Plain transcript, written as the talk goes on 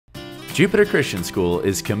Jupiter Christian School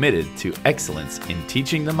is committed to excellence in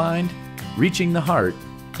teaching the mind, reaching the heart,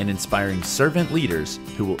 and inspiring servant leaders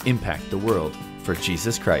who will impact the world for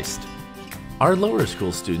Jesus Christ. Our lower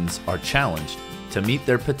school students are challenged to meet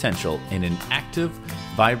their potential in an active,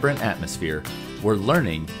 vibrant atmosphere where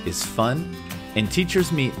learning is fun and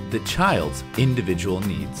teachers meet the child's individual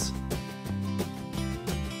needs.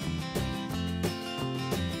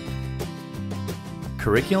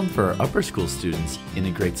 Curriculum for our upper school students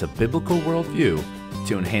integrates a biblical worldview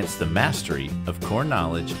to enhance the mastery of core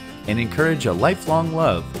knowledge and encourage a lifelong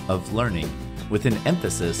love of learning with an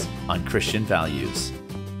emphasis on Christian values.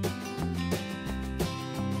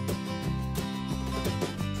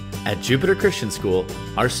 At Jupiter Christian School,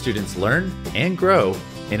 our students learn and grow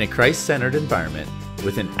in a Christ-centered environment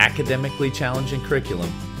with an academically challenging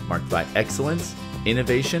curriculum marked by excellence,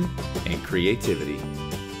 innovation, and creativity.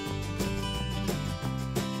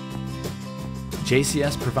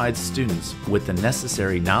 JCS provides students with the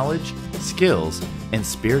necessary knowledge, skills, and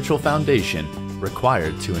spiritual foundation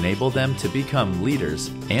required to enable them to become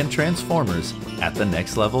leaders and transformers at the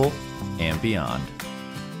next level and beyond.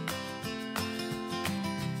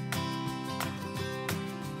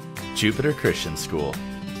 Jupiter Christian School,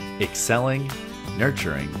 excelling,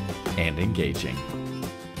 nurturing, and engaging.